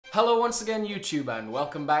Hello once again YouTube and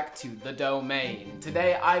welcome back to The Domain.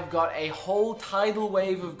 Today I've got a whole tidal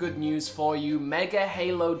wave of good news for you. Mega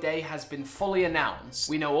Halo Day has been fully announced.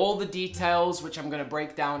 We know all the details, which I'm going to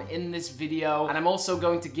break down in this video, and I'm also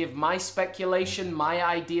going to give my speculation, my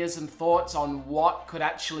ideas and thoughts on what could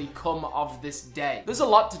actually come of this day. There's a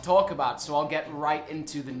lot to talk about, so I'll get right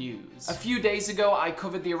into the news. A few days ago I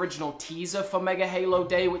covered the original teaser for Mega Halo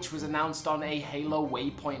Day, which was announced on a Halo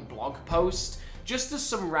Waypoint blog post. Just as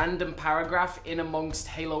some random paragraph in amongst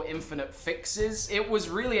Halo Infinite fixes. It was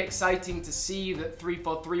really exciting to see that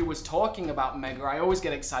 343 was talking about Mega. I always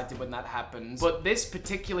get excited when that happens, but this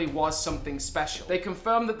particularly was something special. They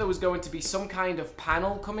confirmed that there was going to be some kind of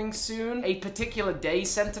panel coming soon, a particular day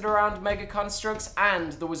centered around Mega Construx,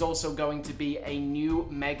 and there was also going to be a new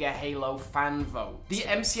Mega Halo fan vote. The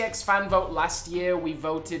MCX fan vote last year, we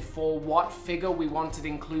voted for what figure we wanted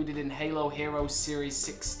included in Halo Heroes Series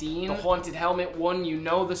 16. The Haunted Helmet one, you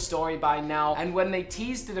know the story by now, and when they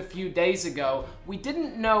teased it a few days ago, we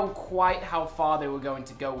didn't know quite how far they were going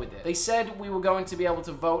to go with it. They said we were going to be able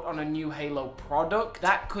to vote on a new Halo product.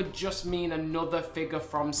 That could just mean another figure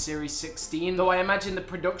from Series 16, though I imagine the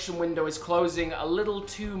production window is closing a little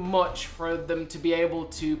too much for them to be able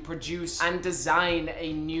to produce and design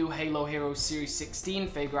a new Halo Heroes Series 16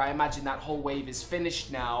 figure. I imagine that whole wave is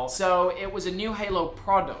finished now. So it was a new Halo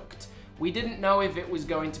product. We didn't know if it was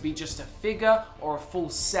going to be just a figure or a full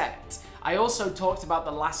set. I also talked about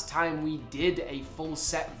the last time we did a full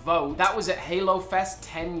set vote. That was at Halo Fest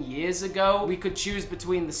 10 years ago. We could choose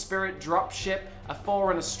between the Spirit dropship, a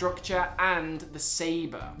Forerunner structure, and the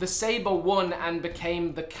Saber. The Saber won and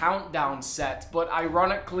became the Countdown set, but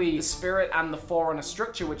ironically, the Spirit and the Forerunner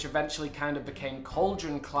structure, which eventually kind of became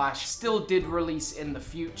Cauldron Clash, still did release in the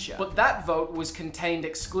future. But that vote was contained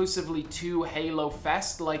exclusively to Halo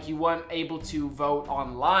Fest, like you weren't able to vote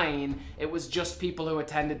online, it was just people who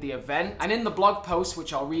attended the event. And in the blog post,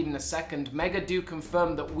 which I'll read in a second, Mega do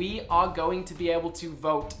confirm that we are going to be able to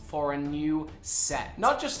vote for a new set.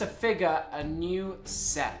 Not just a figure, a new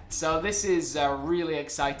set. So this is a really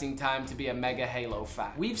exciting time to be a Mega Halo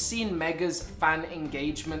fan. We've seen Mega's fan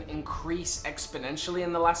engagement increase exponentially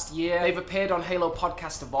in the last year. They've appeared on Halo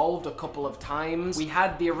Podcast Evolved a couple of times. We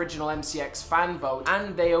had the original MCX fan vote,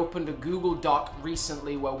 and they opened a Google Doc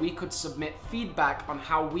recently where we could submit feedback on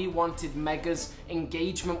how we wanted Mega's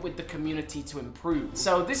engagement with the community to improve.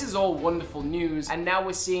 So this is all wonderful news, and now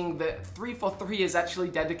we're seeing that 343 is actually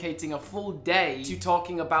dedicating a full day to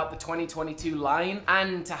talking about the 2022 line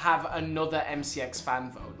and to have another MCX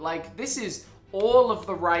fan vote. Like, this is all of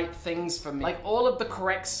the right things for me. Like, all of the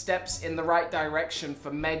correct steps in the right direction for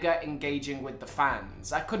Mega engaging with the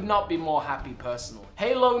fans. I could not be more happy personally.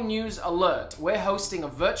 Halo news alert. We're hosting a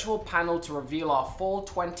virtual panel to reveal our fall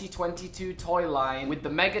 2022 toy line with the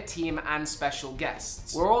Mega team and special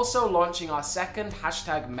guests. We're also launching our second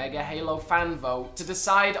 #Mega Halo fan vote to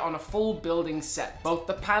decide on a full building set. Both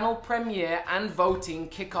the panel premiere and voting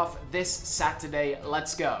kick off this Saturday.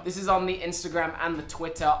 Let's go. This is on the Instagram and the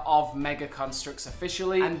Twitter of Mega Construx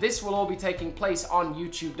officially, and this will all be taking place on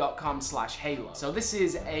youtube.com/Halo. So this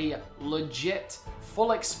is a legit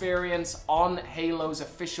full experience on Halo's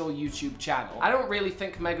official YouTube channel. I don't really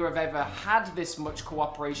think Mega have ever had this much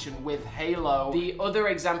cooperation with Halo. The other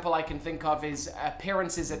example I can think of is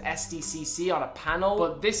appearances at SDCC on a panel,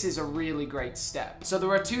 but this is a really great step. So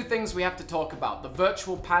there are two things we have to talk about: the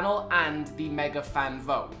virtual panel and the Mega fan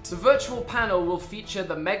vote. The virtual panel will feature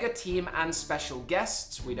the Mega team and special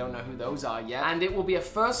guests. We don't know who those are yet, and it will be a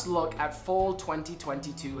first look at fall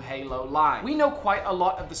 2022 Halo line. We know quite a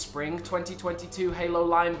lot of the spring 2022 Halo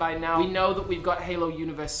line by now. We know that we've got Halo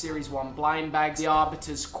Universe Series 1 blind bags, the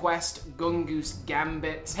Arbiter's Quest, Gungoose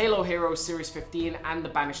Gambit, Halo Heroes Series 15, and the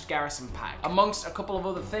Banished Garrison pack. Amongst a couple of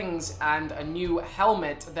other things and a new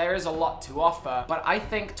helmet, there is a lot to offer, but I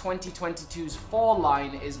think 2022's fall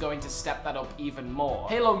line is going to step that up even more.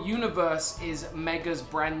 Halo Universe is Mega's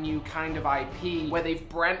brand new kind of IP, where they've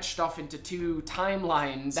branched off into two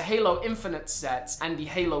timelines: the Halo Infinite sets and the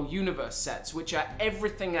Halo Universe sets, which are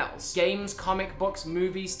everything else. Games, comic books,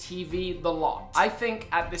 movies, TV, the lot. I think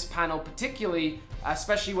at this panel particularly,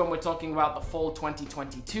 especially when we're talking about the fall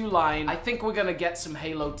 2022 line, I think we're gonna get some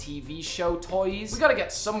Halo TV show toys. We gotta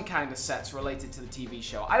get some kind of sets related to the TV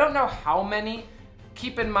show. I don't know how many.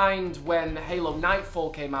 Keep in mind, when Halo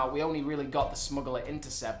Nightfall came out, we only really got the Smuggler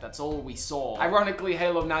Intercept. That's all we saw. Ironically,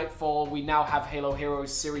 Halo Nightfall, we now have Halo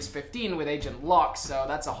Heroes Series 15 with Agent Locke, so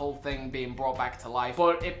that's a whole thing being brought back to life.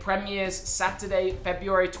 But it premieres Saturday,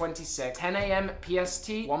 February 26th, 10 AM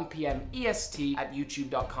PST, 1 PM EST at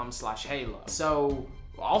youtube.com/Halo. So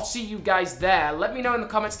I'll see you guys there. Let me know in the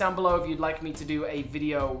comments down below if you'd like me to do a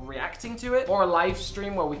video reacting to it or a live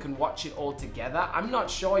stream where we can watch it all together. I'm not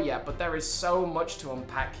sure yet, but there is so much to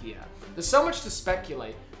unpack here. There's so much to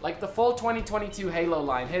speculate. Like the fall 2022 Halo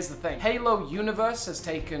line, here's the thing. Halo Universe has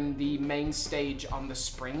taken the main stage on the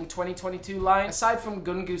spring 2022 line. Aside from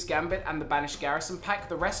Gungoose Gambit and the Banished Garrison pack,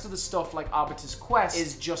 the rest of the stuff like Arbiter's Quest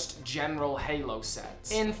is just general Halo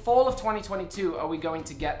sets. In fall of 2022, are we going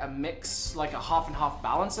to get a mix, like a half and half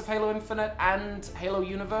balance of Halo Infinite and Halo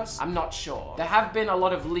Universe? I'm not sure. There have been a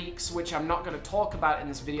lot of leaks, which I'm not going to talk about in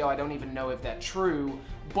this video. I don't even know if they're true.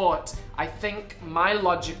 But I think my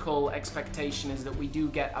logical expectation is that we do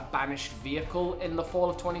get a banished vehicle in the fall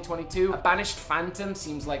of 2022. A banished Phantom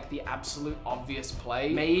seems like the absolute obvious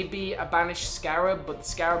play. Maybe a banished Scarab, but the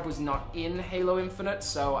Scarab was not in Halo Infinite,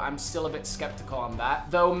 so I'm still a bit skeptical on that.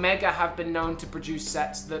 Though Mega have been known to produce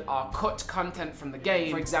sets that are cut content from the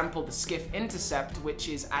game. For example, the Skiff Intercept, which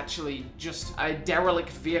is actually just a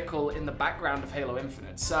derelict vehicle in the background of Halo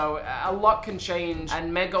Infinite. So a lot can change,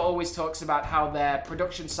 and Mega always talks about how their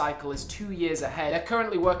production cycle is 2 years ahead. They're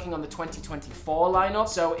currently working on the 2024 lineup,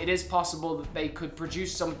 so it is possible that they could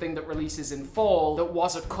produce something that releases in fall that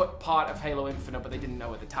was a cut part of Halo Infinite, but they didn't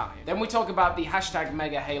know at the time. Then we talk about the hashtag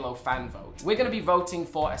Mega Halo Fan Vote. We're going to be voting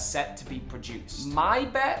for a set to be produced. My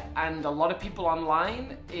bet, and a lot of people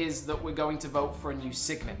online, is that we're going to vote for a new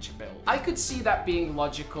signature build. I could see that being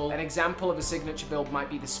logical. An example of a signature build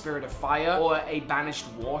might be the Spirit of Fire or a banished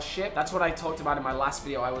warship. That's what I talked about in my last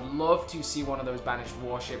video. I would love to see one of those banished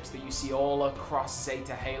warships that you see all across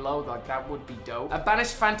Zeta Halo. Like, that would be dope. A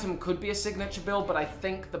banished Phantom could be a signature build, but I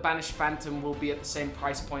think the banished Phantom will be at the same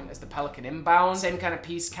price point as the Pelican Inbound. Same kind of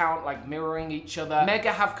piece count, like mirroring each other.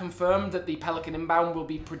 Mega have confirmed that the Pelican Inbound will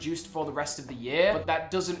be produced for the rest of the year, but that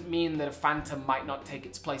doesn't mean that a Phantom might not take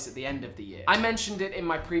its place at the end of the year. I mentioned it in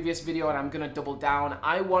my previous video, and I'm gonna double down.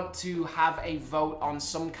 I want to have a vote on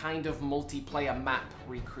some kind of multiplayer map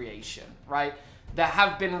recreation, right? There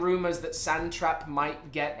have been rumors that Sandtrap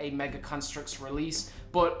might get a Mega Construx release,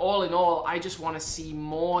 but all in all, I just want to see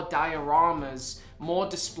more dioramas, more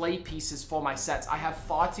display pieces for my sets. I have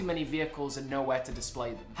far too many vehicles and nowhere to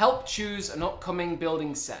display them. Help choose an upcoming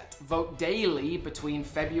building set. Vote daily between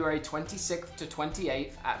February 26th to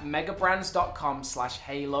 28th at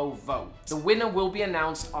megabrands.com/HaloVote. The winner will be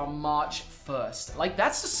announced on March 1st. Like,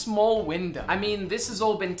 that's a small window. I mean, this has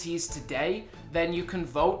all been teased today. Then you can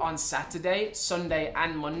vote on Saturday, Sunday,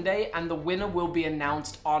 and Monday, and the winner will be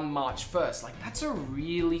announced on March 1st. Like, that's a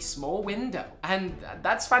really small window, and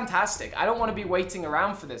that's fantastic. I don't want to be waiting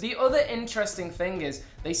around for this. The other interesting thing is,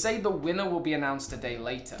 they say the winner will be announced a day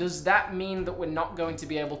later. Does that mean that we're not going to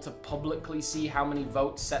be able to publicly see how many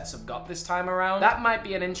votes sets have got this time around? That might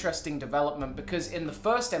be an interesting development, because in the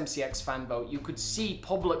first MCX Fan Vote, you could see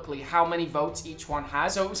publicly how many votes each one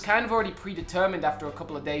has, so it was kind of already predetermined after a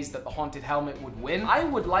couple of days that the Haunted Helmet would win. I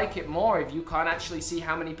would like it more if you can't actually see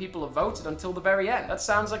how many people have voted until the very end. That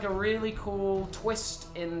sounds like a really cool twist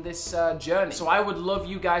in this journey. So I would love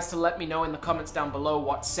you guys to let me know in the comments down below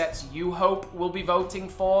what sets you hope will be voting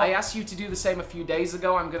for. I asked you to do the same a few days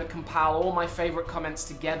ago. I'm going to compile all my favorite comments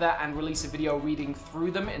together and release a video reading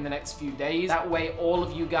through them in the next few days. That way all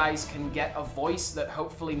of you guys can get a voice that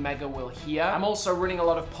hopefully Mega will hear. I'm also running a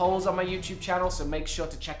lot of polls on my YouTube channel, so make sure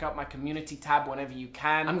to check out my community tab whenever you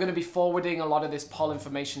can. I'm going to be forwarding a lot of this poll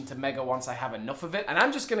information to Mega once I have enough of it, and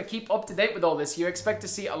I'm just going to keep up to date with all this. You expect to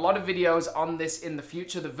see a lot of videos on this in the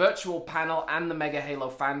future, the virtual panel and the Mega Halo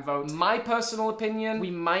Fan Vote. My personal opinion,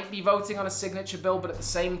 we might be voting on a signature build, but at the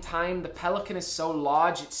same time, the Pelican is so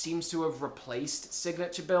large, it seems to have replaced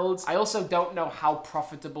signature builds. I also don't know how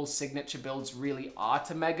profitable signature builds really are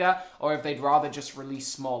to Mega, or if they'd rather just release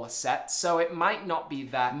smaller sets, so it might not be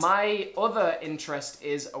that. My other interest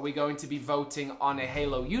is, are we going to be voting on a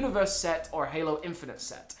Halo Universe set or a Halo Infinite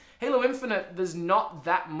set? Halo Infinite, there's not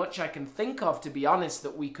that much I can think of, to be honest,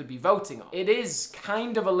 that we could be voting on. It is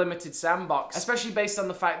kind of a limited sandbox, especially based on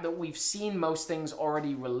the fact that we've seen most things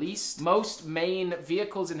already released. Most main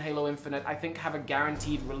vehicles in Halo Infinite, I think, have a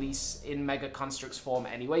guaranteed release in Mega Construx form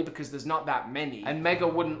anyway, because there's not that many. And Mega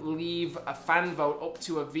wouldn't leave a fan vote up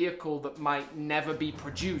to a vehicle that might never be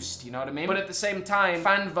produced, you know what I mean? But at the same time,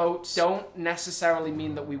 fan votes don't necessarily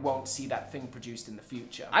mean that we won't see that thing produced in the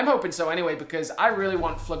future. I'm hoping so anyway, because I really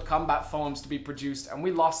want Flood Combat forms to be produced, and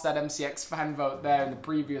we lost that MCX Fan Vote there in the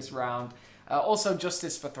previous round. Also,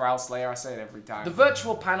 justice for ThrallSlayer, I say it every time. The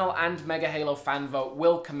virtual panel and Mega Halo fan vote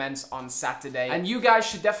will commence on Saturday, and you guys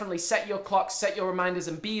should definitely set your clocks, set your reminders,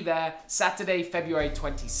 and be there Saturday, February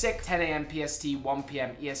 26th, 10 a.m. PST, 1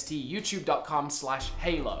 p.m. EST,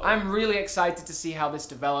 youtube.com/Halo. I'm really excited to see how this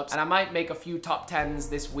develops, and I might make a few top 10s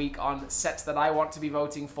this week on sets that I want to be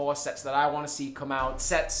voting for, sets that I want to see come out,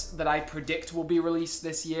 sets that I predict will be released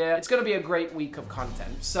this year. It's going to be a great week of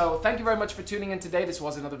content. So thank you very much for tuning in today. This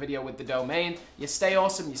was another video with The Domain. You stay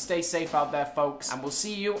awesome, you stay safe out there, folks, and we'll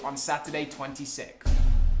see you on Saturday 26th.